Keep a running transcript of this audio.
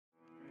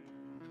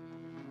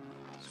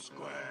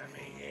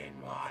Squirming in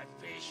my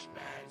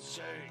fishman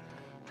suit,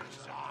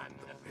 'cause I'm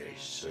the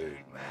fish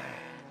suit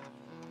man.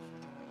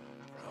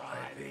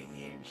 Driving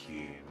in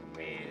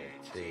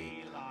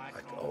humidity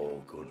like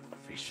all good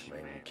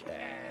fishmen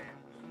can.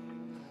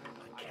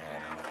 I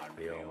cannot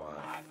feel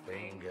my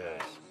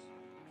fingers,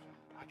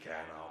 I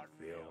cannot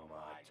feel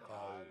my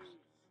toes.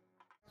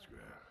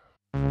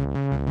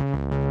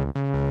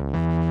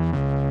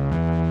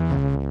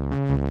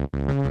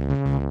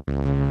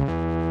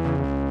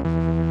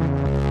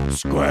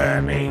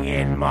 Squirming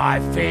in my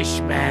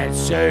fishman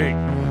suit,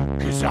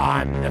 'cause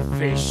I'm the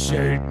fish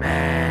suit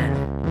man.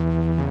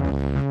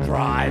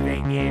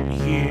 Driving in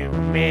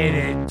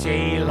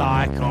humidity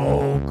like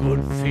all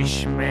good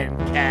fishmen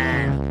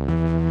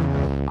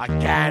can. I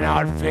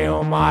cannot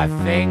feel my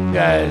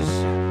fingers,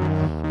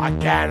 I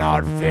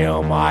cannot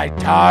feel my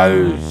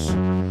toes.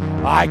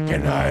 I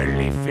can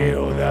only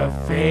feel the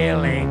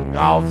feeling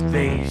of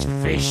these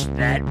fish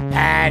that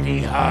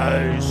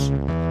pantyhose.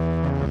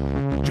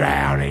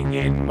 Drowning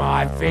in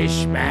my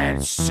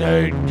fishman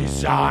suit,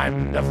 'cause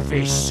I'm the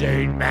fish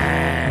suit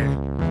man.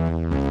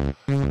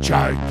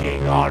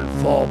 Choking on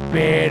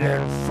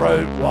forbidden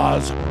fruit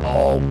was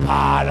all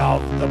part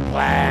of the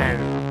plan.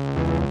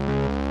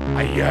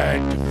 I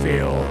yearned to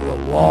feel the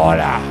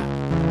water,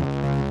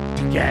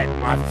 to get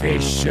my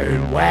fish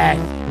suit wet,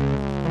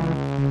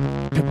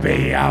 to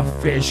be a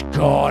fish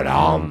caught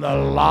on the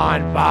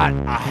line, but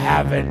I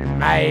haven't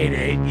made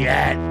it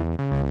yet.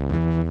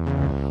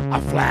 I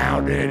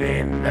floundered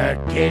in the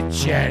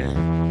kitchen,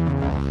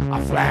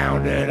 I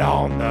floundered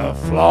on the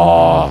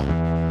floor,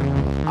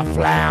 I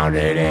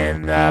floundered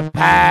in the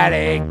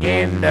paddock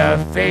in the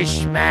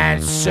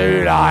fishman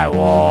suit I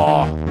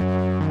wore.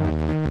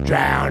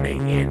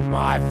 Drowning in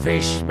my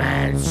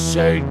fishman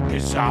suit,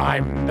 'cause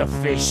I'm the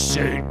fish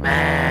suit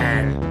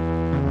man.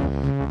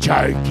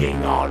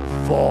 Choking on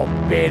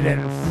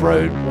forbidden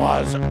fruit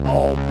was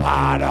all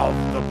part of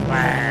the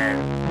plan.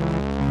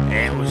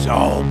 It was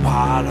all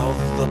part of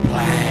the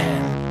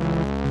plan.